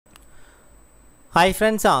Hi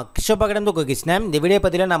friends, Krishoba கடந்து கோகிஸ்னம் இந்த video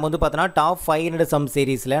பத்தில நாம வந்து பார்த்தனா டாப் 500 சம்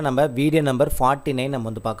சீரிஸ்ல நம்ம வீடியோ நம்பர் 49 நம்ம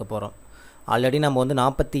வந்து பார்க்க போறோம். ஆல்ரெடி நம்ம வந்து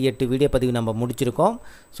 48 வீடியோ பதிவு நம்ம முடிச்சிருக்கோம்.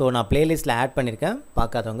 சோ நான் பிளேலிஸ்ட்ல ஆட் பண்ணிருக்கேன்.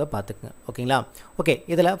 பார்க்காதவங்க பாத்துக்கங்க. ஓகேங்களா? ஓகே,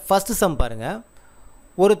 இதல ஃபர்ஸ்ட் சம் பாருங்க.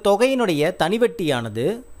 ஒரு தொகையினுடைய தனிவட்டியானது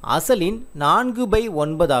அசலின்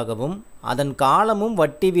 4/9 ஆகவும் அதன் காலமும்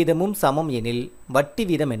வட்டி வீதமும் சமம் எனில் வட்டி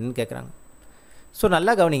வீதம் என்னன்னு கேக்குறாங்க. சோ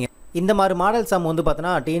நல்லா கவனிங்க. இந்த மாதிரி மாடல் சம் வந்து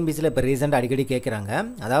பார்த்தனா டிஎன்பிசில இப்போ ரீசெண்டாக அடிக்கடி கேட்குறாங்க.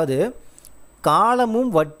 அதாவது காலமும்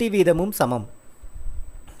வட்டி வீதமும் சமம்.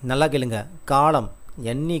 நல்லா கேளுங்க. காலம்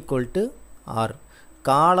n = r,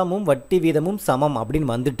 காலமும் வட்டி வீதமும் சமம்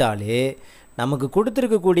அப்படின்னு வந்துட்டாலே நமக்கு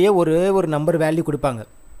கொடுத்துருக்கக்கூடிய ஒரு நம்பர் வேல்யூ கொடுப்பாங்க.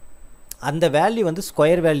 அந்த வேல்யூ வந்து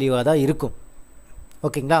ஸ்கொயர் வேல்யூவாக தான் இருக்கும்.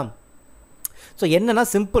 ஓகேங்களா? ஸோ என்னன்னா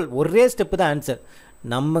சிம்பிள், ஒரே ஸ்டெப்பு தான் ஆன்சர்.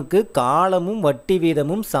 நமக்கு காலமும் வட்டி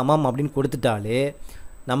வீதமும் சமம் அப்படின்னு கொடுத்துட்டாலே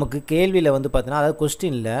நமக்கு கேள்வியில் வந்து பார்த்தீங்கன்னா, அதாவது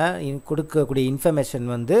கொஸ்டினில் கொடுக்கக்கூடிய இன்ஃபர்மேஷன்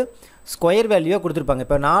வந்து ஸ்கொயர் வேல்யூவாக கொடுத்துருப்பாங்க.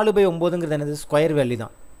 இப்போ 4/9ங்கிறது என்னது? ஸ்கொயர் வேல்யூ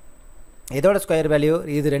தான். இதோட ஸ்கொயர் வேல்யூ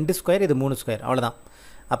இது 2 ஸ்கொயர், இது 3 ஸ்கொயர், அவ்வளோதான்.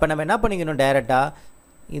 அப்போ நம்ம என்ன பண்ணிக்கணும் டேரெக்டாக,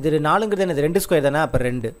 இது 4ங்கிறது என்னது? 2 ஸ்கொயர் தானே, அப்போ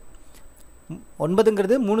 2.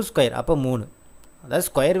 9ங்கிறது 3 ஸ்கொயர், அப்போ 3. அதாவது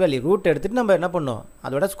ஸ்கொயர் வேல்யூ ரூட் எடுத்துகிட்டு நம்ம என்ன பண்ணோம்,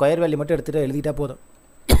 அதோட ஸ்கொயர் வேல்யூ மட்டும் எடுத்துகிட்டு எழுதிட்டா போதும்.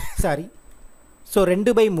 சாரி. ஸோ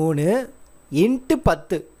 2/3 ×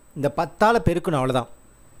 10, இந்த 10ஆல் பெருக்கணும், அவ்வளோதான்.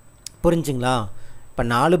 புரிஞ்சுங்களா? இப்போ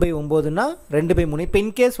 4/9னா 2/3. இப்போ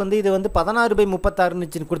இன்கேஸ் வந்து இது வந்து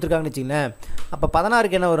 16/36ன்னு கொடுத்துருக்காங்கன்னு வச்சிங்களேன். அப்போ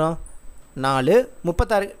 16க்கு என்ன வரும்? 4,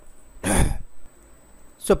 36.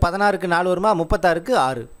 ஸோ 16க்கு 4 வருமா? 36க்கு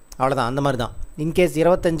 6, அவ்வளோதான். அந்த மாதிரி தான். இன்கேஸ்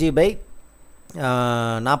 25/49,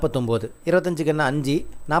 25க்கு என்ன? 5,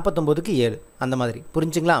 49க்கு 7, அந்த மாதிரி.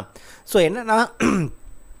 புரிஞ்சுங்களா? ஸோ என்னென்னா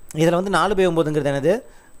இதில் வந்து 4/9ங்கிறது என்னது?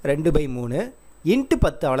 2/3 ×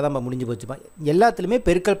 10, அவ்வளோதான். முடிஞ்சு போச்சுப்பா. எல்லாத்துலேயுமே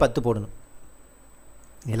பெருக்கல் 10 போடணும்.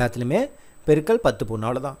 எல்லாத்துலேயுமே பெருக்கல் 10 போடணும்,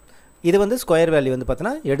 அவ்வளோதான். இது வந்து ஸ்கொயர் வேல்யூ வந்து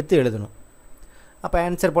பார்த்தோன்னா எடுத்து எழுதணும். அப்போ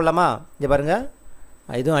ஆன்சர் போடலாமா? இங்கே பாருங்கள்,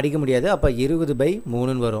 எதுவும் அடிக்க முடியாது. அப்போ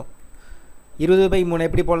 20/3ன்னு வரும். 20/3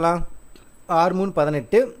 எப்படி போடலாம்? 6 3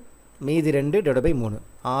 18, மீதி 2/3,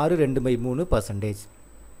 6 2/3%.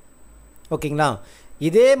 ஓகேங்களா?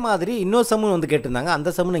 இதே மாதிரி இன்னொரு சம்மு வந்து கேட்டிருந்தாங்க. அந்த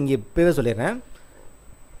சம்மு நான் இங்கே இப்போவே சொல்லிடுறேன்.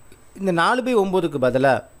 இந்த 4/9க்கு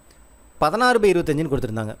பதிலாக 16/25ன்னு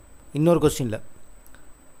கொடுத்துருந்தாங்க இன்னொரு கொஸ்டினில்.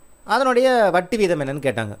 அதனுடைய வட்டி வீதம் என்னன்னு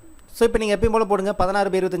கேட்டாங்க. ஸோ இப்போ நீங்கள் எப்பயும் போல் போடுங்க.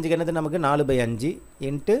 16/25க்கு என்னது? நமக்கு 4/5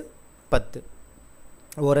 × 10,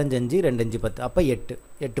 1 5 5, 2 5 10, அப்போ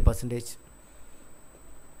 8%.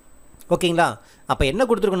 ஓகேங்களா? அப்போ என்ன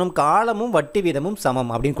கொடுத்துருக்கணும்? காலமும் வட்டி வீதமும்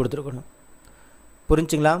சமம் அப்படின்னு கொடுத்துருக்கணும்.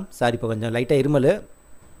 புரிஞ்சுங்களா? சாரி, இப்போ கொஞ்சம் லைட்டாக இருமல்.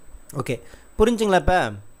 ஓகே, புரிஞ்சுங்களா? இப்போ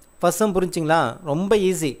ஃபர்ஸ்ட் சம் புரிஞ்சுங்களா? ரொம்ப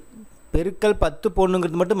ஈஸி. பெருக்கல் 10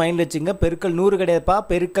 போடணுங்கிறது மட்டும் மைண்டில் வச்சுங்க. பெருக்கல் 100 கிடையாதுப்பா.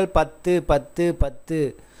 பெருக்கல் 10 10 10.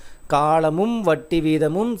 காலமும் வட்டி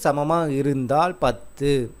வீதமும் சமமாக இருந்தால்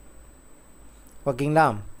 10. ஓகேங்களா?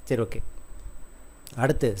 சரி, ஓகே.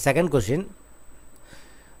 அடுத்து செகண்ட் கொஸ்டின்.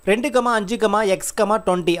 2, 5, x,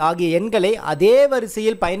 20 ஆகிய எண்களை அதே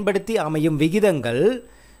வரிசையில் பயன்படுத்தி அமையும் விகிதங்கள்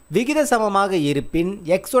விகித சமமாக இருப்பின்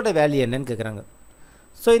எக்ஸோட வேல்யூ என்னன்னு கேட்குறாங்க.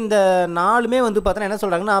 ஸோ இந்த 4மே வந்து பார்த்தோன்னா என்ன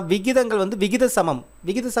சொல்கிறாங்கன்னா, விகிதங்கள் வந்து விகித சமம்.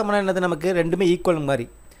 விகித சமம்னா என்னது? நமக்கு ரெண்டுமே ஈக்குவல் மாதிரி.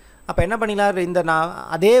 அப்போ என்ன பண்ணிக்கலாம்? இந்த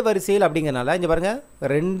அதே வரிசையில் அப்படிங்கிறனால இங்கே பாருங்கள்,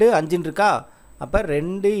 2 5ன்னு இருக்கா? அப்போ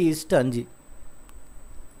 2:5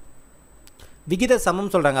 விகித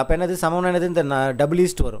சமம் சொல்கிறாங்க. அப்போ என்னது சமம்னா என்னது? இந்த டபுள்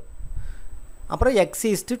ஈஸ்ட் வரும். அப்புறம்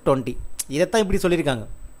x:20. இதைத்தான் இப்படி சொல்லியிருக்காங்க.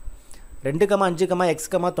 2, 5, x,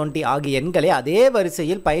 20 ஆகிய எண்களை அதே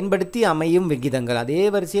வரிசையில் பயன்படுத்தி அமையும் விகிதங்கள். அதே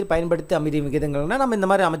வரிசையில் பயன்படுத்தி அமையும் விகிதங்கள்னால் நம்ம இந்த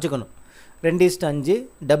மாதிரி அமைச்சுக்கணும். 2:5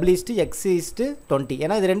 டபுள் ஈஸ்ட்டு x:20.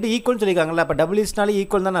 ஏன்னா இது 2 ஈக்குவல்னு சொல்லியிருக்காங்களா? அப்போ டபுள் ஈஸ்ட்னாலே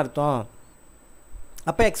ஈக்குவல் தானே அர்த்தம்.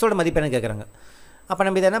 அப்போ எக்ஸோட மதிப்பு என்ன கேட்குறாங்க. அப்போ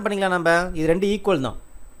நம்ம இதை என்ன பண்ணிக்கலாம்? நம்ம இது 2 ஈக்குவல் தான்.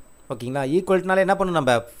 ஓகேங்களா? ஈக்குவல்னால என்ன பண்ணணும்?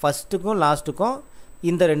 நம்ம ஃபஸ்ட்டுக்கும் லாஸ்ட்டுக்கும்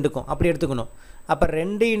இந்த 2க்கும் அப்படி எடுத்துக்கணும். அப்போ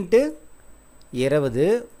 2 × 20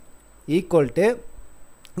 ஈக்குவல் டு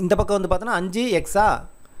இந்த பக்கம் வந்து பார்த்தோன்னா 5x,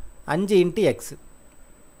 5 × x.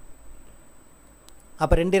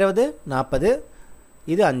 அப்போ 2 20 40,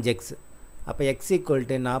 இது 5x. அப்போ x =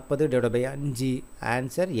 40/5,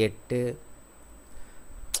 ஆன்சர் 8.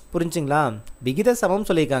 புரிஞ்சுங்களா? விகித சமம்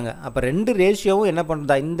சொல்லியிருக்காங்க. அப்போ 2 ரேஷியோவும் என்ன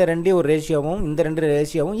பண்ணுறதா? இந்த 2 ஒரு ரேஷியோவும் இந்த 2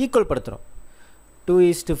 ரேஷியோவும் ஈக்குவல் படுத்துகிறோம்.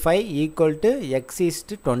 2:5 =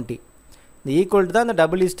 x:20. இந்த ஈக்குவல் தான் இந்த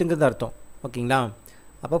டபுள் ஈஸ்ட்டுங்கிறது அர்த்தம். ஓகேங்களா?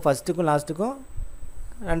 அப்போ ஃபஸ்ட்டுக்கும் லாஸ்ட்டுக்கும்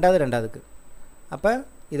ரெண்டாவதுக்கு. அப்போ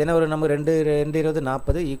இது என்ன ஒரு நம்ம 2 20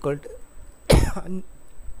 40 ஈக்குவல் டு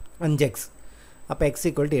 5x. அப்போ x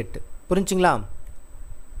 = 8. புரிஞ்சுங்களா?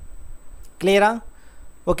 கிளியரா?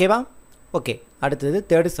 ஓகேவா? ஓகே, அடுத்தது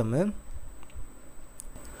தேர்டு சம்மு.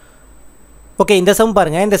 ஓகே, இந்த சம்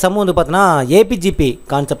பாருங்கள். இந்த சம் வந்து பார்த்தோன்னா ஏபிஜிபி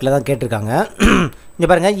கான்செப்டில் தான் கேட்டிருக்காங்க. இங்கே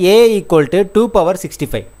பாருங்கள், a =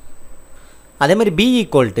 2^65. அதேமாதிரி b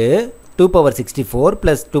 = 2^64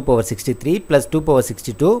 + 2^63 +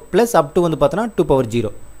 2^62 + அப் டு வந்து பார்த்தோன்னா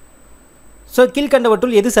 2^0. ஸோ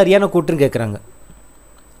கீழ்கண்டவற்றுள் எது சரியான கூட்டுன்னு கேட்குறாங்க.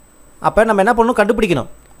 அப்போ நம்ம என்ன பண்ணணும், கண்டுபிடிக்கணும்.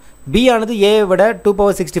 b ஆனது a விட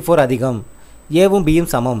 2^64 அதிகம், ஏவும் பியும்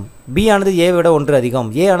சமம், b ஆனது a விட 1 அதிகம்,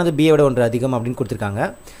 a ஆனது b விட 1 அதிகம் அப்படின்னு கொடுத்துருக்காங்க.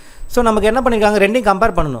 ஸோ நமக்கு என்ன பண்ணியிருக்காங்க, ரெண்டையும்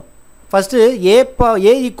கம்பேர் பண்ணணும். ஃபஸ்ட்டு a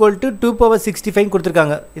 = 2^65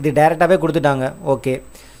 கொடுத்துருக்காங்க. இது டேரெக்டாகவே கொடுத்துட்டாங்க. ஓகே,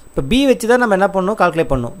 இப்போ b வச்சு தான் நம்ம என்ன பண்ணணும்,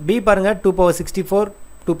 கால்குலேட் பண்ணணும். b பாருங்கள், 2^64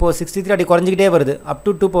 2^63 அப்படி குறைஞ்சிக்கிட்டே வருது அப்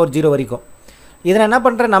டு 2^0 வரைக்கும். இதில் என்ன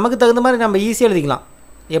பண்ணுறேன், நமக்கு தகுந்த மாதிரி நம்ம ஈஸியாக எழுதிக்கலாம்.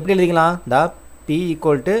 எப்படி எழுதிக்கலாம், p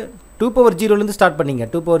 = 2^0லேருந்து ஸ்டார்ட் பண்ணிங்க.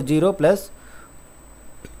 2^0 +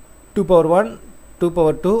 2^1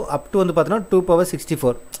 2^2 அப் டு வந்து பார்த்தோன்னா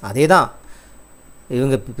 2^64. அதே தான்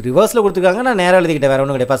இவங்க ரிவர்ஸில் கொடுத்துருக்காங்க. நான் நேராக எழுதிக்கிட்டேன், வேறு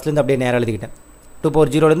ஒன்றும் கிடையாது. ஃபஸ்ட்லேருந்து அப்படியே நேராக எழுதிக்கிட்டேன்.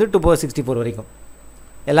 2^0லேருந்து 2^64 வரைக்கும்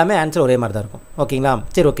எல்லாமே ஆன்சர் ஒரே மாதிரி தான் இருக்கும். ஓகேங்களா,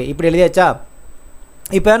 சரி ஓகே, இப்படி எழுதியாச்சா.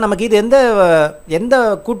 இப்போ நமக்கு இது எந்த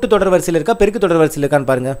கூட்டு தொடர் வரிசையில் இருக்கா, பெருக்கு தொடர் வரிசையில் இருக்கான்னு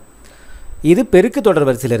பாருங்கள். இது பெருக்கு தொடர்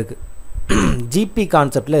வரிசையில் இருக்குது. ஜிபி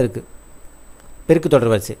கான்செப்டில் இருக்குது பெருக்கு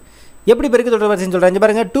தொடர் வரிசை. எப்படி பெருக்கு தொடர் வரிசைன்னு சொல்கிறாங்க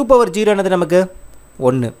பாருங்கள். 2^0 என்னது நமக்கு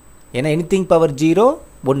 1. ஏன்னா எனிதிங் பவர் 0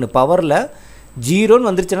 1. பவரில் 0ன்னு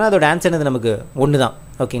வந்துருச்சுன்னா அதோட ஆன்சர் என்னது நமக்கு 1 தான்.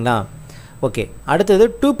 ஓகேங்களா, ஓகே. அடுத்தது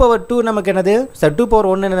 2^2 நமக்கு என்னது, சார்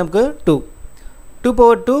 2^1 என்ன நமக்கு 2,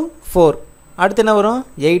 2^2 4. அடுத்து என்ன வரும்,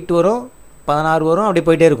 8 வரும், 16 வரும், அப்படி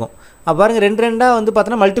போயிட்டே இருக்கும். அப்போ பாருங்கள், 2 2 வந்து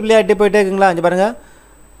பார்த்தோன்னா மல்டிப்ளை ஆகிட்டே போயிட்டே இருக்குங்களா. இங்கே பாருங்கள்,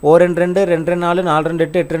 1 2 2 2 4 4 2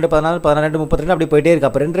 8 8 2 14 16 32 அப்படி போயிட்டே இருக்குது.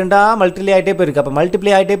 அப்போ 2 2 மல்டிப்ளை ஆகிட்டே போயிருக்கு. அப்போ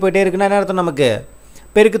மல்டிப்ளை ஆகிட்டே போயிட்டே இருக்குன்னா என்ன அர்த்தம், நமக்கு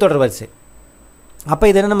பெருக்கு தொடர் வரிசை. அப்போ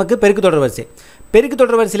இது என்ன, நமக்கு பெருக்கு தொடர் வரிசை. பெருக்கு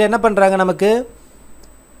தொடர் வரிசையில் என்ன பண்ணுறாங்க, நமக்கு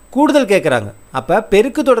கூடுதல் கேட்குறாங்க. அப்போ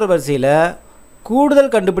பெருக்கு தொடர் வரிசையில்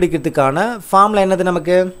கூடுதல் கண்டுபிடிக்கிறதுக்கான ஃபார்முலா என்னது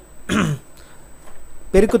நமக்கு,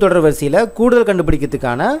 பெருக்கு தொடர் வரிசையில் கூடுதல்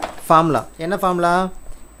கண்டுபிடிக்கிறதுக்கான ஃபார்முலா என்ன ஃபார்முலா,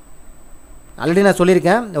 ஆல்ரெடி நான்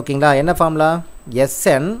சொல்லியிருக்கேன். ஓகேங்களா, என்ன formula,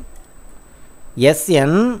 SN = a ×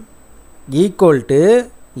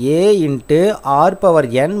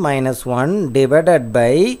 r⁻n - 1 divided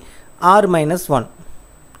by r-1.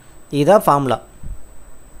 இதுதான் ஃபார்முலா.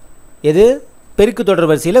 எது, பெருக்கு தொடர்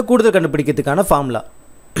வரிசையில் கூடுதல் கண்டுபிடிக்கிறதுக்கான ஃபார்முலா.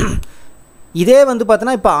 இதே வந்து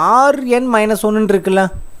பார்த்தோன்னா இப்போ rn-1 இருக்குல்ல,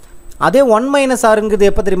 அதே 1 - rங்கிறது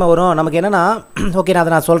எப்போ தெரியுமா வரும் நமக்கு, என்னென்னா ஓகே நான்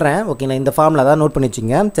அதை நான் சொல்கிறேன். ஓகேங்களா, இந்த ஃபார்முலா தான் நோட் பண்ணி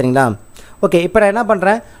வச்சுங்க, சரிங்களா. ஓகே, இப்போ நான் என்ன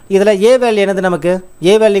பண்ணுறேன், இதில் a வேல்யூ என்னது நமக்கு,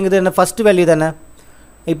 a வேல்யூங்கிறது என்ன, ஃபஸ்ட்டு வேல்யூ தானே.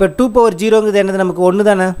 இப்போ 2^0ங்கிறது என்னது நமக்கு 1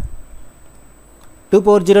 தானே.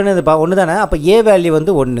 2^0 இதுப்பா 1 தானே. அப்போ a வேல்யூ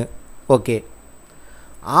வந்து 1. ஓகே,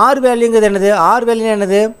 r வேல்யூங்கிறது என்னது, r வேல்யூ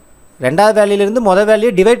என்னது, ரெண்டாவது வேல்யூலேருந்து மொதல் வேல்யூ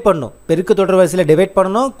டிவைட் பண்ணணும். பெருக்கு தொடர் வரிசையில் டிவைட்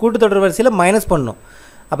பண்ணணும், கூட்டு தொடர் வரிசையில் மைனஸ் பண்ணணும்.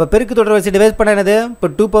 அப்போ பெருக்கு தொடர் வரிசை டிவைட் பண்ண என்னது, இப்போ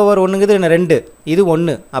 2^1ங்கிறது என்ன 2, இது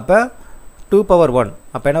 1. அப்போ 2^1.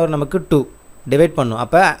 அப்போ என்ன வரும் நமக்கு 2 டிவைட் பண்ணணும்.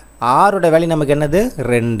 அப்போ ஆரோட வேல்யூ நமக்கு என்னது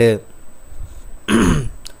 2.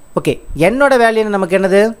 ஓகே, என்னோட வேல்யூ நமக்கு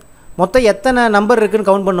என்னது, மொத்தம் எத்தனை நம்பர் இருக்குதுன்னு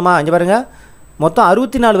கவுண்ட் பண்ணுமா. இங்கே பாருங்கள், மொத்தம்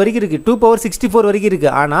 64 வரைக்கும் இருக்குது, 2^64 வரைக்கும்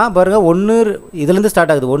இருக்குது. ஆனால் பாருங்கள் 1 இதுலேருந்து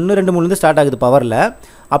ஸ்டார்ட் ஆகுது, 1 2 3லேருந்து ஸ்டார்ட் ஆகுது பவரில்,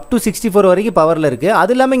 அப் டு 64 வரைக்கும் பவரில் இருக்குது.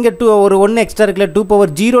 அது இல்லாமல் இங்கே ஒரு 1 எக்ஸ்ட்ரா இருக்குல்ல,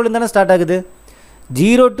 2^0லேருந்து தானே ஸ்டார்ட் ஆகுது.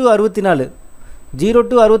 0 to 64, 0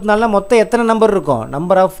 to 64 மொத்தம் எத்தனை நம்பர் இருக்கும்,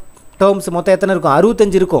 நம்பர் ஆஃப் டேர்ம்ஸ் மொத்தம் எத்தனை இருக்கும்,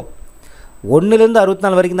 65 இருக்கும். 1லேருந்து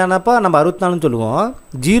 64 வரைக்கும் தானப்பா நம்ம 64ன்னு சொல்லுவோம்.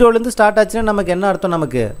 0லேருந்து ஸ்டார்ட் ஆச்சுன்னா நமக்கு என்ன அர்த்தம்,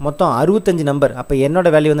 நமக்கு மொத்தம் 65 நம்பர். அப்போ என்னோட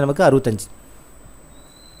வேல்யூ வந்து நமக்கு 65.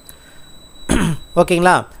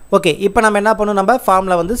 ஓகேங்களா, ஓகே. இப்போ நம்ம என்ன பண்ணணும், நம்ம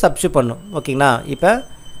ஃபார்முலா வந்து சப்ஸ்டிட்யூட் பண்ணணும். ஓகேங்களா, இப்போ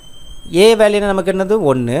a வேல்யூ நமக்கு என்னது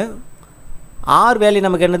 1, r வேல்யூ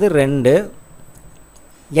நமக்கு என்னது 2,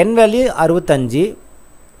 n வேல்யூ 65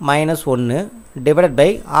 - 1 டிவைடட் பை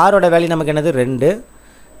ஆரோட வேல்யூ நமக்கு என்னது 2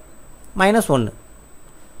 - 1.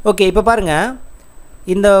 ஓகே, இப்போ பாருங்கள்,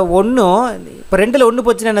 இந்த 1 இப்போ 2ல் 1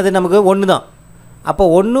 போச்சுன்னா என்னது நமக்கு 1 தான். அப்போ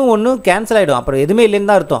 1 1 கேன்சல் ஆகிடும், அப்புறம் எதுவுமே இல்லைன்னு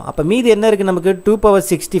தான் அர்த்தம். அப்போ மீதி என்ன இருக்குது நமக்கு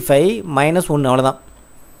 2^65 - 1, அவ்வளோதான்.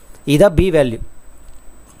 இதுதான் b வேல்யூ,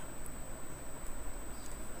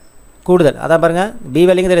 கூடுதல். அதான் பாருங்கள், b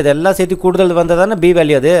வேல்யூங்க தெரியுது, எல்லாம் சேர்த்து கூடுதல் வந்தால் தானே b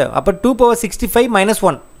வேல்யூ அது. அப்போ 2^65 -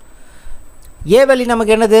 1. a வேல்யூ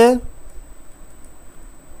நமக்கு என்னது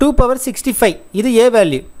 2^65, இது a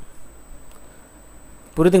வேல்யூ,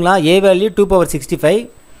 புரியுதுங்களா. a value 2^65,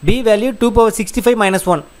 b value 2^65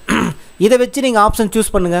 - 1. இதை வச்சு நீங்கள் ஆப்ஷன்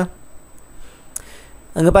சூஸ் பண்ணுங்கள்.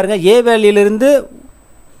 அங்கே பாருங்கள், a வேல்யூலேருந்து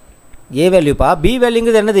a வேல்யூப்பா, b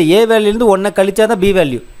வேல்யூங்கிறது என்னது, a வேல்யூலேருந்து 1 கழிச்சா தான் b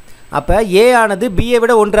வேல்யூ. அப்போ a ஆனது b-ஐ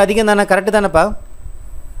விட 1 அதிகம் தானே, கரெக்டு தானேப்பா.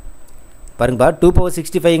 பாருங்கப்பா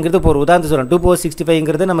 2/65ங்கிறது இப்போ ஒரு உதாரணத்துக்கு சொல்கிறேன்.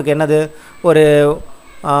 2/65ங்கிறது நமக்கு என்னது ஒரு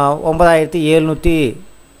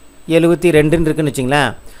 9772 இருக்குன்னு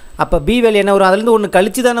வச்சிங்களேன். அப்போ பி வேல்யூ என்ன வரும்? அதுலேருந்து ஒன்று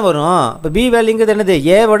கழிச்சு தானே வரும். அப்போ பி வேல்யூங்கிறது என்னது?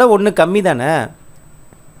 ஏவோட ஒன்று கம்மி தானே.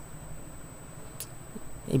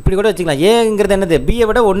 இப்படி கூட வச்சுக்கலாம். ஏங்கிறது என்னது? பியை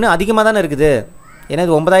விட ஒன்று அதிகமாக தானே இருக்குது. ஏன்னா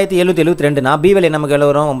இது 9772. பி வேல்யூ நமக்கு எவ்வளோ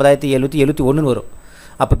வரும்? 9771 வரும்.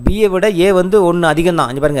 அப்போ பியை விட ஏ வந்து ஒன்று அதிகம் தான்.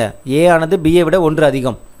 இங்கே பாருங்கள், ஏ ஆனது பியை விட 1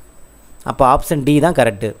 அதிகம். அப்போ ஆப்ஷன் டி தான்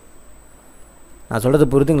கரெக்டு. நான் சொல்கிறது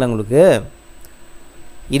புரியுதுங்களா உங்களுக்கு?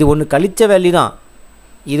 இது ஒன்று கழிச்ச வேல்யூ தான்,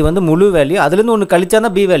 இது வந்து முழு வேல்யூ. அதுலேருந்து ஒன்று கழிச்சா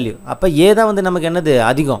தான் பி வேல்யூ. அப்போ ஏ தான் வந்து நமக்கு என்னது?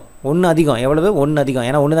 அதிகம். 1 அதிகம். எவ்வளவு? 1 அதிகம்.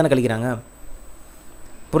 ஏன்னா 1 தானே கழிக்கிறாங்க.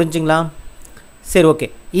 புரிஞ்சுங்களா? சரி, ஓகே.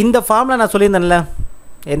 இந்த ஃபார்முலா நான் சொல்லியிருந்தேன்ல,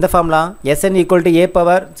 எந்த formula? Sn equal to a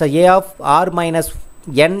power a of R minus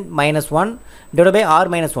n minus 1 divide by R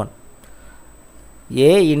minus 1, A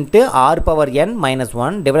into R power n minus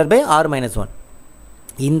 1 divide by R minus 1.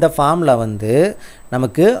 இந்த ஃபார்முலா வந்து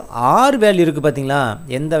நமக்கு ஆர் வேல்யூ இருக்குது பார்த்தீங்களா?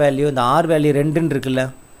 எந்த value? இந்த R value 2ன்னு இருக்குல்ல,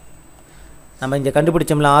 நம்ம இங்கே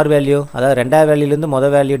கண்டுபிடிச்சோம்ல ஆர் வேல்யூ. அதாவது ரெண்டாவது வேல்யூலேருந்து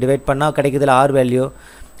மொதல் வேல்யூ டிவைட் பண்ணால் கிடைக்குதுல ஆர் வேல்யூ.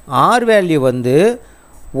 ஆர் வேல்யூ வந்து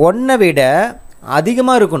 1 விட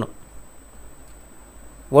அதிகமாக இருக்கணும்.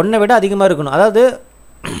 1 விட அதிகமாக இருக்கணும். அதாவது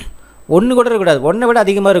 1 கூட இருக்கக்கூடாது, 1 விட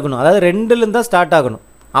அதிகமாக இருக்கணும். அதாவது 2லேருந்து தான் ஸ்டார்ட் ஆகணும்.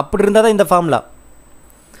 அப்படி இருந்தால் தான் இந்த formula.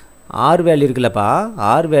 R value இருக்குல்லப்பா,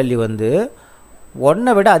 R value வந்து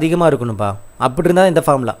 1 விட அதிகமாக இருக்கணும்ப்பா. அப்படி இருந்தால் தான் இந்த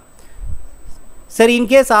ஃபார்முலா. சரி,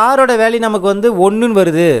 இன்கேஸ் ஆரோட வேல்யூ நமக்கு வந்து 1ன்னு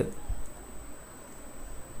வருது,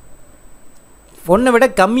 1 விட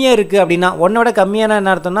கம்மியாக இருக்குது அப்படின்னா, 1 விட கம்மியான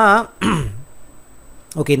என்ன அர்த்தம்னா,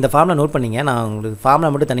 ஓகே இந்த ஃபார்முலா நோட் பண்ணிங்க. நான் உங்களுக்கு ஃபார்முலா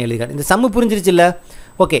மட்டும் தனியாக எழுதிக்கிறேன். இந்த சம்மு புரிஞ்சிருச்சு இல்லை?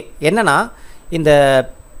 ஓகே, என்னென்னா இந்த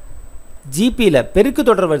ஜிபியில் பெருக்கு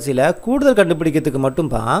தொடர் வரிசையில் கூடுதல் கண்டுபிடிக்கிறதுக்கு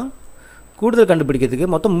மட்டும்ப்பா, கூடுதல் கண்டுபிடிக்கிறதுக்கு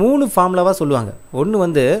மொத்தம் 3 ஃபார்முலாவாக சொல்லுவாங்க. ஒன்று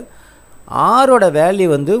வந்து ஆரோட வேல்யூ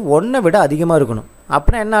வந்து 1 விட அதிகமாக இருக்கணும்.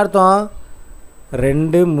 அப்படின்னா என்ன அர்த்தம்?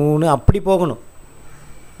 2 3 அப்படி போகணும்.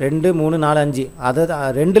 2 3 4 5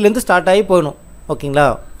 அதாவது 2லேருந்து ஸ்டார்ட் ஆகி போகணும். ஓகேங்களா?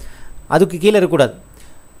 அதுக்கு கீழே இருக்கக்கூடாது.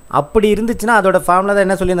 அப்படி இருந்துச்சுன்னா அதோட ஃபார்முலா தான்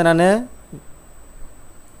என்ன சொல்லியிருந்தேன் நான்?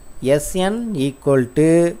 Sn ஈக்குவல் டு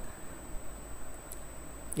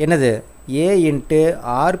என்னது? A into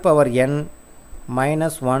R power n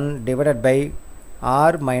minus 1 divided by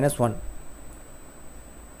R minus 1.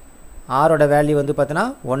 ஆரோட வேல்யூ வந்து பார்த்தீங்கன்னா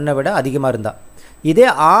 1 விட அதிகமாக இருந்தால். இதே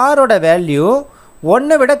ஆரோட வேல்யூ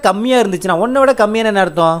 1 விட கம்மியாக இருந்துச்சுன்னா, 1 விட கம்மியான என்ன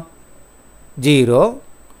அர்த்தம்? 0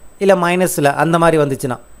 இல்லை மைனஸில் அந்த மாதிரி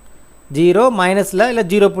வந்துச்சுன்னா, 0 மைனஸில் இல்லை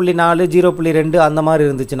 0.4 0.2 அந்த மாதிரி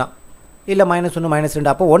இருந்துச்சுன்னா, இல்லை -1 -2.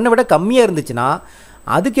 அப்போ 1 விட கம்மியாக இருந்துச்சுன்னா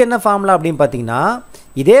அதுக்கு என்ன ஃபார்முலா அப்படின்னு பார்த்தீங்கன்னா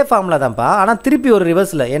இதே ஃபார்முலா தான்ப்பா. ஆனால் திருப்பி ஒரு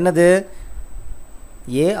ரிவர்ஸில் என்னது?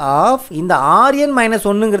 ஏ ஆஃப் இந்த ஆர்என் மைனஸ்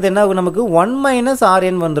 1ங்கிறது என்ன ஆகும்? நமக்கு 1 மைனஸ்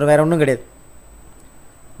ஆர்என் வந்துடும். வேறு ஒன்றும் கிடையாது.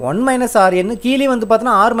 1 மைனஸ் ஆர்என் கீழே வந்து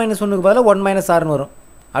பார்த்தோன்னா ஆர் மைனஸ் 1க்கு பதிலாக 1 மைனஸ் ஆர்னு வரும்.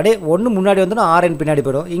 அப்படியே 1 முன்னாடி வந்துடும், ஆர்என் பின்னாடி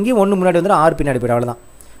போயிடும். இங்கேயும் 1 முன்னாடி வந்துடும், ஆர் பின்னாடி போயிடும். அவ்வளோதான்,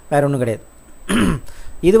 வேறு ஒன்றும் கிடையாது.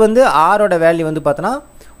 இது வந்து ஆரோட வேல்யூ வந்து பார்த்தோன்னா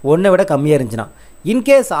 1 விட கம்மியாக இருந்துச்சுன்னா,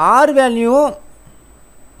 இன்கேஸ் ஆர் வேல்யூ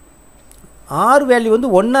வந்து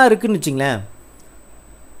 1 இருக்குதுன்னு வச்சிங்களேன்,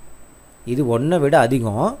 இது 1 விட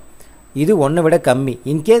அதிகம், இது 1 விட கம்மி.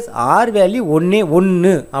 இன்கேஸ் ஆர் வேல்யூ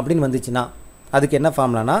 1 அப்படின்னு வந்துச்சுன்னா அதுக்கு என்ன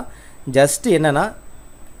ஃபார்முலானா, ஜஸ்ட்டு என்னென்னா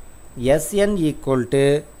Sn ஈக்குவல் டு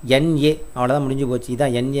NA, அவ்வளோதான், முடிஞ்சு போச்சு.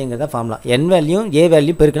 இதுதான் NAங்கிறத formula. N value A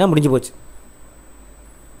value பெருக்குனா முடிஞ்சு போச்சு.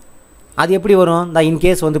 அது எப்படி வரும்? இந்த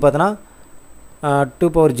இன்கேஸ் வந்து பார்த்தோன்னா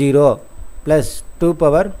 2/0 ப்ளஸ்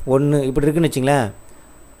 2/1 இப்படி இருக்குன்னு வச்சிங்களேன்.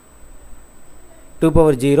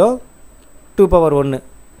 2/0 2/1.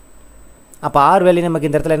 அப்போ ஆர் வேல்யூ நமக்கு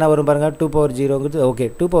இந்த இடத்துல என்ன வரும் பாருங்கள்? 2/0ங்கிறது ஓகே,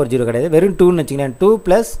 2/0 கிடையாது, வெறும் 2ன்னு வச்சிங்களேன். 2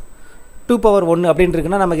 + 2/1 அப்படின்னு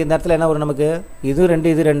இருக்குன்னா நமக்கு இந்த இடத்துல என்ன வரும்? நமக்கு இது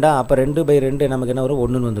 2 இது 2, அப்போ 2/2 நமக்கு என்ன வரும்?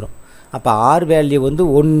 1ன்னு வந்துடும். அப்போ ஆர் வேல்யூ வந்து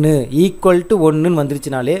 1 ஈக்குவல் டு 1ன்னு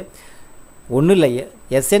வந்துருச்சுனாலே ஒன்றும் இல்லை,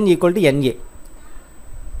 Sn ஈக்குவல் டு NA.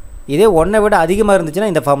 இதே 1 விட அதிகமாக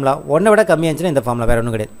இருந்துச்சுன்னா இந்த ஃபார்முலா, 1 விட கம்மியாக இருந்துச்சுன்னா இந்த ஃபார்முலா, வேறு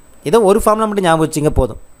ஒன்றும் கிடையாது. ஏதோ ஒரு ஃபார்முலா மட்டும் ஞாபகம் வச்சுங்க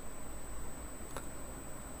போதும்.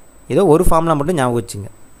 ஏதோ ஒரு ஃபார்முலா மட்டும் ஞாபகம் வச்சுங்க,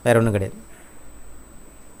 வேறு ஒன்றும் கிடையாது.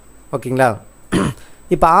 ஓகேங்களா?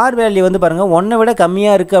 இப்போ ஆர் வேல்யூ வந்து பாருங்கள் 1 விட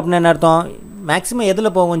கம்மியாக இருக்குது அப்படின்னு என்ன அர்த்தம்? மேக்ஸிமம்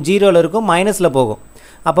எதில் போகும்? 0ல் இருக்கும், மைனஸில் போகும்.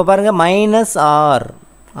 அப்போ பாருங்கள் -R,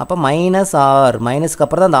 அப்போ -R, மைனஸ்க்கு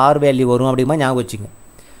அப்புறம் தான் அந்த ஆர் வேல்யூ வரும் அப்படிமா ஞாபகம் வச்சுங்க.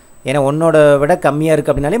 ஏன்னா 1 விட கம்மியாக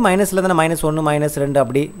இருக்குது அப்படின்னாலே மைனஸில் தானே, -1 -2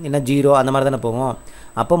 அப்படி என்ன 0 அந்த மாதிரி தானே போகும்.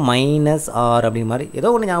 அப்போ -R அப்படி மாதிரி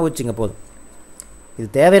ஏதோ ஒன்று ஞாபகம் வச்சுங்க போதும். இது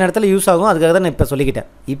தேவையான இடத்துல யூஸ் ஆகும், அதுக்காக தான் நான் இப்போ சொல்லிக்கிட்டேன்.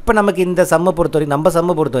 இப்போ நமக்கு இந்த சம்மை பொறுத்த வரைக்கும், நம்ம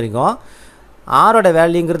சம்மை பொறுத்த வரைக்கும் ஆரோட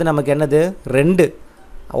வேல்யூங்கிறது நமக்கு என்னது? 2,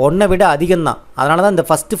 1 விட அதிகம்தான். அதனால தான் இந்த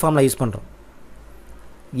ஃபஸ்ட்டு ஃபார்முலா யூஸ் பண்ணுறோம்.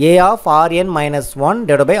 a of rn minus 1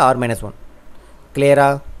 divided by r minus 1. கிளியரா?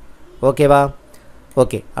 ஓகேவா?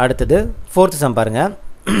 ஓகே, அடுத்தது ஃபோர்த் சம் பாருங்க.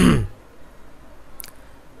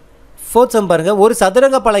 ஃபோர்த் சம் பாருங்க. ஒரு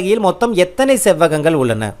சதுரங்க பலகையில் மொத்தம் எத்தனை செவ்வகங்கள்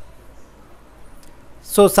உள்ளன?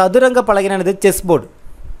 ஸோ சதுரங்க பலகையானது செஸ் போர்டு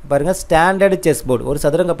பாருங்கள், ஸ்டாண்டர்டு செஸ் போர்டு. ஒரு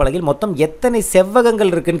சதுரங்க பலகையில் மொத்தம் எத்தனை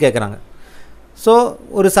செவ்வகங்கள் இருக்குதுன்னு கேட்குறாங்க. ஸோ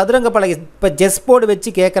ஒரு சதுரங்க பலகை இப்போ செஸ் போர்டு வச்சு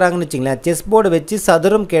கேட்குறாங்கன்னு வச்சிங்களேன். செஸ் போர்டு வச்சு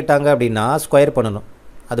சதுரம் கேட்டாங்க அப்படின்னா ஸ்கொயர் பண்ணணும்.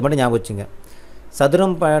 அது மட்டும் ஞாபகம் வச்சுங்க.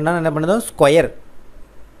 சதுரம் பண்ணால் என்ன பண்ணணும்? ஸ்கொயர்.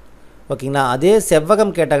 ஓகேங்களா? அதே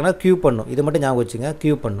செவ்வகம் கேட்டாங்கன்னா க்யூப் பண்ணும். இது மட்டும் ஞாபகம் வச்சுங்க,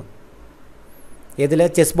 க்யூப் பண்ணும். எதில்?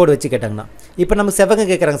 செஸ் போர்டு வச்சு கேட்டாங்கன்னா. இப்போ நம்ம செவ்வகம்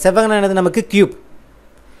கேட்குறாங்க. செவ்வகம் என்னது? நமக்கு க்யூப்.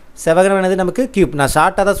 செவ்வகம் என்னது? நமக்கு க்யூப். நான்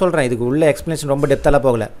ஷார்ட்டாக தான் சொல்கிறேன், இதுக்கு உள்ள எக்ஸ்ப்ளனேஷன் ரொம்ப டெப்த்தாலாம்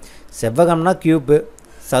போகல. செவ்வகம்னா க்யூப்பு,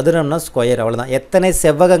 சதுரம்னா ஸ்கொயர், அவ்வளோதான். எத்தனை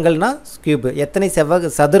செவ்வகங்கள்னா க்யூப்பு, எத்தனை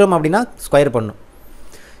சதுரம் அப்படின்னா ஸ்கொயர் பண்ணும்.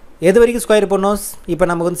 எது வரைக்கும் ஸ்கொயர் பண்ணும்? இப்போ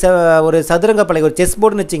நமக்கு வந்து ஒரு சதுரங்க பலகை, ஒரு செஸ்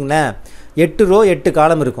போர்டுன்னு வச்சிங்களேன், 8 ரோ 8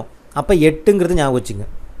 காலம் இருக்கும். அப்போ 8ங்கிறது ஞாபகம் வச்சுங்க.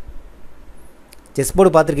 Chess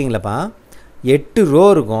board பார்த்துருக்கீங்களாப்பா? 8 ரோ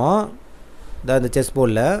இருக்கும். இந்த செஸ்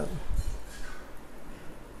போர்டில்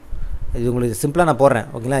இது உங்களுக்கு சிம்பிளாக நான் போடுறேன்.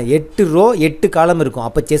 ஓகேங்களா? 8 ரோ 8 காலம் இருக்கும்.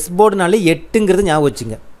 அப்போ செஸ் போர்டுனாலே 8ங்கிறது ஞாபகம்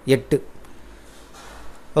வச்சுங்க, 8.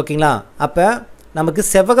 ஓகேங்களா? அப்போ நமக்கு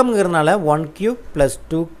செவ்வகம்ங்கிறதுனால 1 cube plus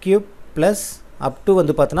 2 cube plus up to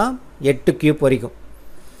வந்து பார்த்தோன்னா 8 கியூப் வரைக்கும்.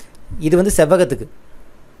 இது வந்து செவ்வகத்துக்கு.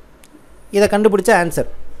 இதை கண்டுபிடிச்ச ஆன்சர்.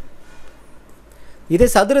 இதே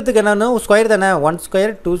சதுரத்துக்கு என்னென்னு ஸ்கொயர் தானே, 1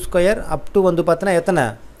 ஸ்கொயர் 2 ஸ்கொயர் அப் டு வந்து பார்த்தோன்னா எத்தனை?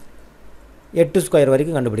 8 ஸ்கொயர்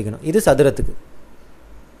வரைக்கும் கண்டுபிடிக்கணும். இது சதுரத்துக்கு.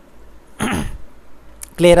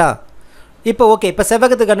 கிளியரா? இப்போ ஓகே, இப்போ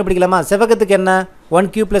செவ்வகத்துக்கு கண்டுபிடிக்கலாமா? செவ்வகத்துக்கு என்ன? 1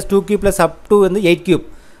 cube plus 2 cube plus up to வந்து 8 கியூப்.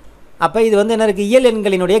 அப்போ இது வந்து என்ன இருக்குது? இயல்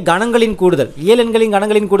எண்களினுடைய கணங்களின் கூடுதல். இயல் எண்களின்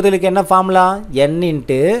கணங்களின் கூடுதலுக்கு என்ன formula? n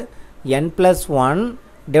into n + 1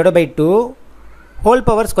 divide by 2 whole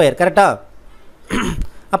power square. கரெக்டாக?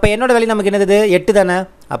 அப்போ என்னோட வேல்யூ நமக்கு என்னது? 8 தானே.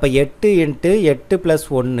 அப்போ 8 into 8 +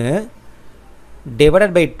 1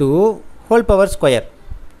 divide by 2 whole power square.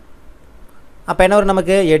 அப்போ என்ன வரும்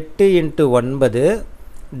நமக்கு? 8 into 9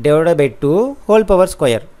 divide by 2 whole power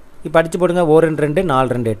square. இப்போ அடித்து போடுங்க. 1 2 2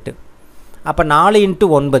 4 2 8. அப்போ 4 இன்ட்டு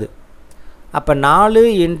 9. அப்போ 4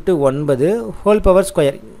 இன்ட்டு 9 ஹோல் பவர்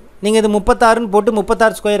ஸ்கொயர். நீங்கள் இது 36ன்னு போட்டு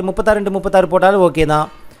 36 ஸ்கொயர் 36 இன்ட்டு 36 போட்டாலும் ஓகே தான்.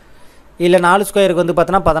 இல்லை 4 ஸ்கொயருக்கு வந்து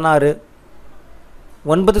பார்த்தோன்னா 16,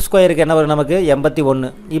 9 ஸ்கொயருக்கு என்ன வரும் நமக்கு? 81.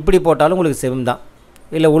 இப்படி போட்டாலும் உங்களுக்கு சேம் தான்.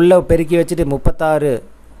 இல்லை உள்ளே பெருக்கி வச்சுட்டு 36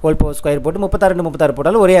 ஹோல் பவர் ஸ்கொயர் போட்டு 36 இன்ட்டு 36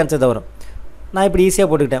 போட்டாலும் ஒரே ஆன்சர் தான் வரும். நான் இப்படி ஈஸியாக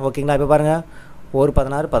போட்டுக்கிட்டேன். ஓகேங்களா? இப்போ பாருங்கள், ஒரு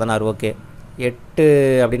 16 16 ஓகே. 8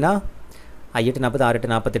 அப்படின்னா 8 40 6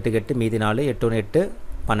 8 48 8 மீதி 4 8 1 8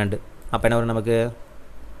 12. அப்போ என்ன வரும் நமக்கு?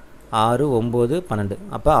 6 9 12.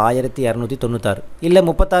 அப்போ 1296. இல்லை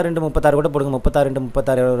 36 இன்ட்டு 36 கூட போடுங்க. 36 இன்ட்டு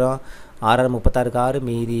 36 எவ்வளோ வரும்? 6 36 6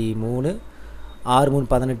 மீதி 3 6 3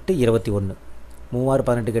 18 21. 3 6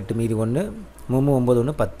 18 8 மீதி 1 3 9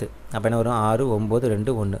 1 10. அப்போ என்ன வரும்? 6 9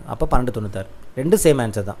 2 1. அப்போ 1296. ரெண்டு சேம்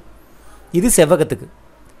ஆன்சர் தான். இது செவ்வகத்துக்கு.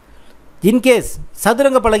 இன்கேஸ்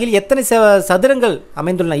சதுரங்க பலகையில் எத்தனை சதுரங்கள்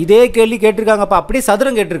அமைந்துள்ளன? இதே கேள்வி கேட்டிருக்காங்க. அப்போ அப்படியே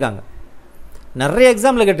சதுரம் கேட்டிருக்காங்க, நிறைய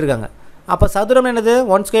எக்ஸாம்பிள் கேட்டிருக்காங்க. அப்போ சதுரம் என்னது?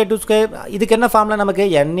 1 ஸ்கொயர் 2 ஸ்கொயர். இதுக்கு என்ன ஃபார்முலா நமக்கு?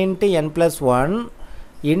 n into n + 1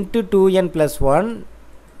 into 2n + 1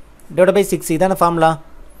 divide by 6. இதான ஃபார்முலா.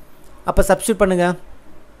 அப்போ சப்ஸ்டியூட் பண்ணுங்கள்.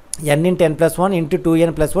 n into n + 1 into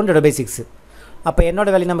 2n + 1 divide by 6. அப்போ என்னோட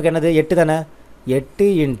வேல்யூ நமக்கு என்னது? 8 தானே. 8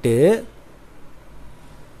 இன்ட்டு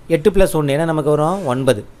 8 + 1 என்ன நமக்கு வரும்?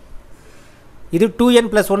 9. இது 2n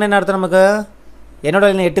 + 1 என்ன அர்த்தம் நமக்கு? என்னோட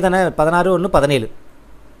வேல்யூ 8 தானே. 16 1 17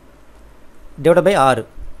 டிவைட் பை 6.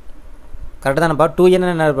 கரெக்டாக தானேப்பா? 2n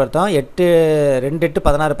என்ன அர்த்தம்? 8 2 8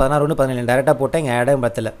 16 16 1 17. டேரெக்டாக போட்டேன், இங்கே ஆடும்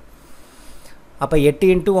பத்தல. அப்போ 8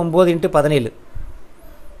 இன்ட்டு 9 இன்ட்டு 17.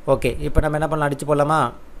 ஓகே, இப்போ நம்ம என்ன பண்ணலாம்? அடித்து போடலாமா?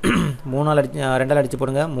 3 2 அடித்து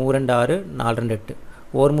போடுங்க. 3 2 6 4 2 8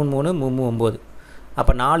 1 3 3 3 9.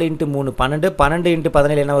 அப்போ 4 இன்ட்டு 3 12 12 இன்ட்டு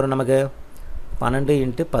 17 என்ன வரும் நமக்கு? 12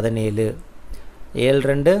 இன்ட்டு 17 7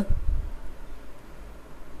 2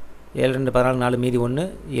 7 2 14 4 மீதி 1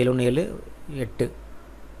 7 1 7 8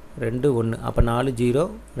 2 1. அப்போ 4 0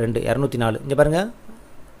 2 204. இங்கே பாருங்கள்,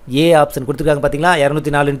 ஏ ஆப்ஷன் கொடுத்துருக்காங்க பார்த்தீங்களா?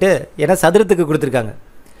 204ன்ட்டு. ஏன்னா சதுரத்துக்கு கொடுத்துருக்காங்க.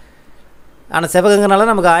 ஆனால் செவ்வகங்கனால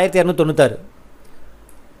நமக்கு 1296.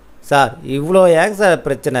 சார் இவ்வளோ ஏங்க சார்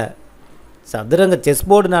பிரச்சனை? சதுரங்க செஸ்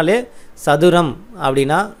போர்டுனாலே சதுரம்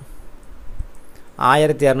அப்படின்னா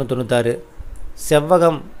 1296.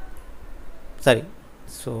 செவ்வகம் சரி.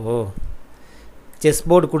 ஸோ செஸ்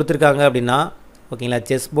போர்டு கொடுத்துருக்காங்க அப்படின்னா, ஓகேங்களா,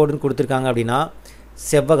 செஸ் போர்டுன்னு கொடுத்துருக்காங்க அப்படின்னா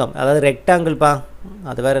செவ்வகம், அதாவது ரெக்டாங்கிள்ப்பா,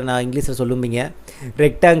 அது வேறு நான் இங்கிலீஷில் சொல்லும்பீங்க,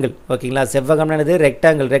 ரெக்டாங்கிள். ஓகேங்களா, செவ்வகம்னு என்னது?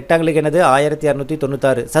 ரெக்டாங்கிள். ரெக்டாங்கிளுக்கு என்னது?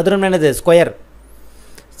 1296. சதுரம் என்னது? ஸ்கொயர்.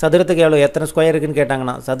 சதுரத்துக்கு எவ்வளோ எத்தனை ஸ்கொயர் இருக்குன்னு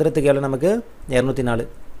கேட்டாங்கன்னா சதுரத்துக்கு எவ்வளோ நமக்கு 204.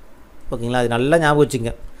 ஓகேங்களா? அது நல்லா ஞாபகம்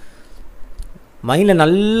வச்சுங்க. மைண்டில்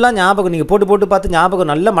நல்லா ஞாபகம் நீங்கள் போட்டு போட்டு பார்த்து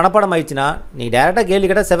ஞாபகம் நல்ல மனப்பாடம் ஆயிடுச்சுன்னா நீ டேரெக்டாக கேள்வி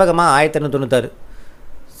கேட்டால் செவகமா 1296,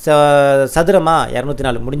 சதுரமா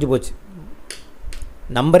 204, முடிஞ்சு போச்சு.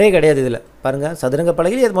 நம்பரே கிடையாது இதில். பாருங்கள், சதுரங்க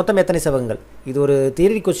பலகையில் இது மொத்தம் எத்தனை செவகங்கள்? இது ஒரு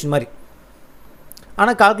தியரி கொஸ்டின் மாதிரி.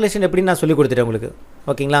 ஆனால் கால்குலேஷன் எப்படின்னு நான் சொல்லி கொடுத்துட்டேன் உங்களுக்கு.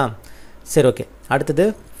 ஓகேங்களா? சரி, ஓகே. அடுத்தது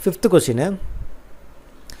 5th கொஸ்டின்.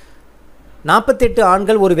 48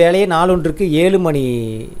 ஆண்கள் ஒரு வேலையை நாளொன்றுக்கு 7 மணி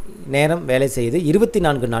நேரம் வேலை செய்து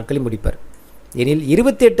 24 நாட்களில் முடிப்பார் எனில்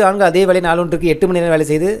 28 ஆண்கள் அதே வேலை நாளொன்றுக்கு 8 மணி நேரம் வேலை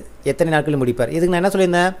செய்து எத்தனை நாட்களில் முடிப்பார்? இதுக்கு நான் என்ன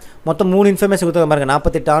சொல்லியிருந்தேன்? மொத்தம் 3 இன்ஃபர்மேஷன் கொடுத்து பாருங்கள்.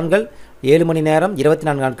 48 ஆண்கள் 7 மணி நேரம்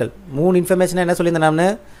 24 நாட்கள். 3 இன்ஃபர்மேஷன் என்ன சொல்லியிருந்தேன்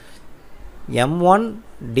நான்? M1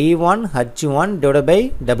 D1 H1 divided by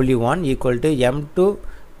W1 equal to M2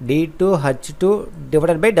 D2 H2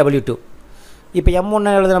 divided by W2. இப்போ M1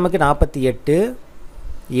 எழுது நமக்கு 48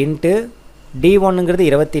 இன்ட்டு D1ங்கிறது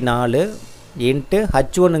 24 இன்ட்டு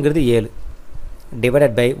H1ங்கிறது 7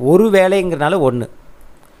 டிவைடட் பை ஒரு வேலைங்கிறனால 1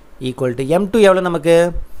 ஈக்குவல் டு M2 எவ்வளோ நமக்கு?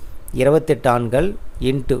 28 ஆண்கள்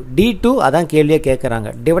இன்ட்டு D2, அதான் கேள்வியே கேட்குறாங்க,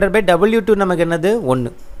 டிவைடட் பை W2 நமக்கு என்னது?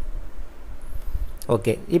 1.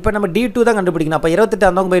 ஓகே, இப்போ நம்ம D2 தான் கண்டுபிடிக்கணும். அப்போ 28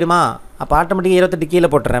 அந்த போயிடுமா? அப்போ ஆட்டோமேட்டிக்காக 28 கீழே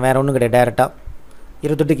போட்டுறேன், வேறு ஒன்றும் கிடையாது, டேரெக்டாக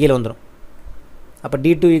 28 கீழே வந்துடும். அப்போ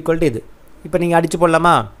D2 ஈக்குவல் டு இது. இப்போ நீங்கள் அடித்து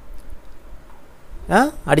போடலாமா?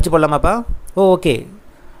 அடித்து போடலாமாப்பா? ஓகே.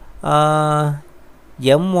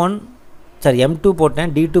 M1 சரி M2 போட்டேன்,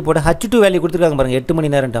 D2 போட்டேன், H2 வேல்யூ கொடுத்துருக்காங்க பாருங்கள், 8 மணி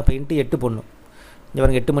நேரம்ட்டு. அப்போ இன்ட்டு 8 போடணும். இங்கே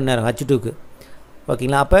பாருங்கள் 8 மணி நேரம் H2க்கு.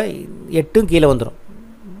 ஓகேங்களா? அப்போ 8ம் கீழே வந்துடும்.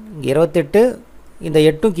 28 இந்த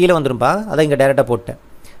 8ம் கீழே வந்துடும்பா, அதான் இங்கே டேரெக்டாக போட்டேன்.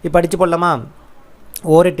 இப்போ அடித்து போடலாமா?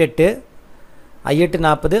 1 8 8, 8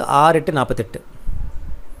 40, 6 8 48.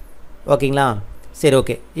 ஓகேங்களா? சரி,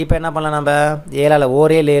 ஓகே. இப்போ என்ன பண்ணலாம் நம்ம? 7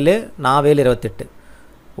 1 7 4 7 28,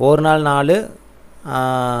 1 நாள் 4,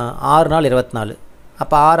 6 நாள் 24.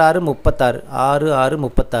 அப்போ 6 6 36, 6 6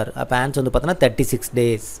 36. அப்போ ஆன்சர் வந்து பார்த்தோன்னா 36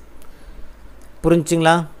 days.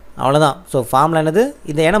 புரிஞ்சுங்களா? அவ்வளோதான். ஸோ ஃபார்முலா என்னது?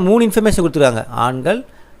 இது ஏன்னா 3 இன்ஃபர்மேஷன் கொடுத்துருக்காங்க, ஆண்கள்,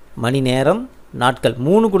 மணி நேரம், நாட்கள்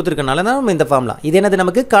 3 கொடுத்துருக்கனால தான் நம்ம இந்த ஃபார்முலா. இது என்னது?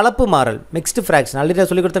 நமக்கு கலப்பு மாறல், மிக்ஸ்டு ஃப்ராக்ஷன். ஆல்ரெடி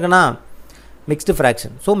சொல்லி கொடுத்துருக்கேன்னா மிக்ஸ்டு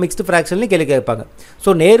ஃப்ராக்ஷன். ஸோ மிக்ஸ்டு ஃப்ராக்ஷன்லேயும் கேள்வி கேட்பாங்க. ஸோ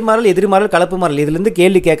நேர்மாறல், எதிர்மாறல், கலப்பு மாறல், இதுலேருந்து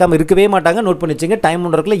கேள்வி கேட்காமல் இருக்கவே மாட்டாங்க. நோட் பண்ணி வச்சுங்க. டைம்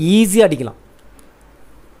ஒன்றரை ஈஸியாக அடிக்கலாம்.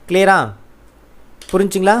 கிளியரா?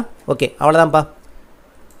 புரிஞ்சுங்களா? ஓகே, அவ்வளோதான்ப்பா.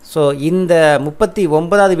 ஸோ இந்த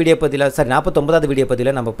 39வது வீடியோ பதிவில், சரி 49வது வீடியோ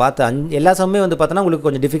பதிவில் நம்ம பார்த்த எல்லா சம்மே வந்து பார்த்தோன்னா உங்களுக்கு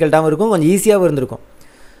கொஞ்சம் டிஃபிகல்ட்டாகவும் இருக்கும், கொஞ்சம் ஈஸியாகவும் இருந்திருக்கும்.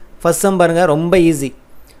 ஃபஸ்ட் சம் பாருங்கள், ரொம்ப ஈஸி.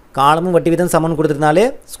 காலமும் வட்டி வீதம் சமன் கொடுத்துருந்தாலே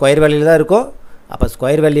ஸ்கொயர் வேல்யூவில் தான் இருக்கும். அப்போ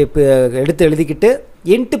ஸ்கொயர் வேல்யூ எடுத்து எழுதிக்கிட்டு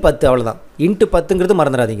இன்ட்டு 10, அவ்வளோதான். இன்ட்டு 10ங்கிறது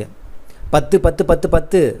மறந்துடாதீங்க. 10 10 10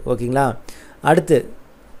 10. ஓகேங்களா? அடுத்து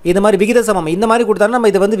இது மாதிரி விகித சமம் இந்த மாதிரி கொடுத்தாலும் நம்ம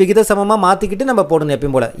இதை வந்து விகித சமமாக மாற்றிக்கிட்டு நம்ம போடணும்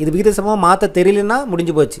எப்பயும் போல். இது விகித சமமாக மாற்ற தெரியலன்னா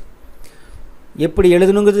முடிஞ்சு போச்சு. எப்படி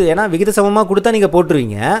எழுதணுங்கிறது, ஏன்னா விகித சமமாக கொடுத்தா நீங்கள்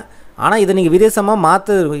போட்டுருவீங்க. ஆனால் இதை நீங்கள் விகித சமமாக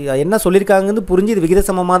மாற்ற என்ன சொல்லியிருக்காங்கன்னு புரிஞ்சு இது விகித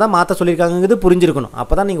சமமாக தான் மாற்ற சொல்லியிருக்காங்கிறது புரிஞ்சிருக்கணும்.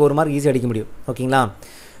 அப்போ தான் நீங்கள் ஒரு மார்க் ஈஸியாக அடிக்க முடியும். ஓகேங்களா?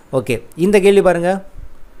 ஓகே, இந்த கேள்வி பாருங்கள்,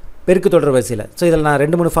 பெருக்கு தொடர் வரிசையில். ஸோ இதில் நான்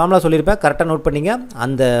 2 3 ஃபார்முலா சொல்லியிருப்பேன், கரெக்டாக நோட் பண்ணிங்க.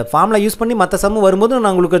 அந்த ஃபார்முலா யூஸ் பண்ணி மற்ற சம்மு வரும்போது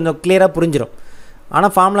நான் உங்களுக்கு கொஞ்சம் கிளியராக புரிஞ்சிடும்.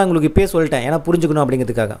 ஆனால் ஃபார்முலா உங்களுக்கு இப்போயே சொல்லிட்டேன், ஏன்னா புரிஞ்சுக்கணும்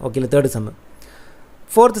அப்படிங்கிறதுக்காக. ஓகேங்களா? 3rd சம்மு.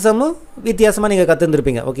 4th சம்மு வித்தியாசமாக நீங்கள்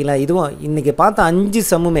கற்றுந்துருப்பீங்க. ஓகேங்களா? இதுவும் இன்றைக்கி பார்த்த 5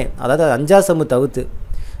 சம்முமே, அதாவது 5ஆவது சம்மு தவிர்த்து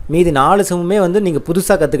மீதி 4 சம்முமே வந்து நீங்கள்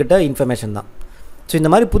புதுசாக கற்றுக்கிட்ட இன்ஃபர்மேஷன் தான். ஸோ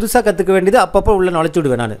இந்த மாதிரி புதுசாக கற்றுக்க வேண்டியது அப்பப்போ உள்ள நுழைச்சி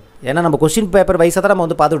விடுவேன் நான். ஏன்னா நம்ம கொஸ்டின் பேப்பர் வைஸாக தான் நம்ம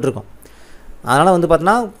வந்து பார்த்துட்ருக்கோம். அதனால் வந்து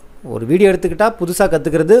பார்த்தோன்னா ஒரு வீடியோ எடுத்துக்கிட்டால் புதுசாக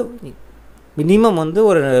கற்றுக்கிறது மினிமம் வந்து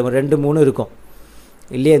ஒரு 2 3 இருக்கும்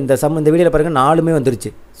இல்லையா? இந்த வீடியோவில் பாருங்கள் 4மே வந்துருச்சு.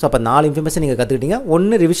 ஸோ அப்போ 4 இன்ஃபர்மேஷன் நீங்கள் கற்றுக்கிட்டீங்க,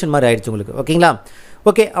 1 ரிவிஷன் மாதிரி ஆயிடுச்சு உங்களுக்கு. ஓகேங்களா?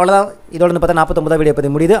 ஓகே, அவ்வளோதான். இதோட வந்து பார்த்தா 49வது வீடியோ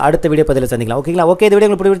பதிவு முடியுது. அடுத்த வீடியோ பதிவில் சந்திக்கலாம். ஓகேங்களா? ஓகே, இந்த வீடியோ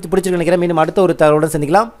உங்களுக்கு பிடிச்சிருக்கு நினைக்கிறேன். மீண்டும் அடுத்த ஒரு தகவலுடன்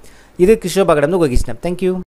சந்திக்கலாம். இது கிருஷோபா கடந்து உங்கள் கிருஷ்ணன். தேங்க்யூ.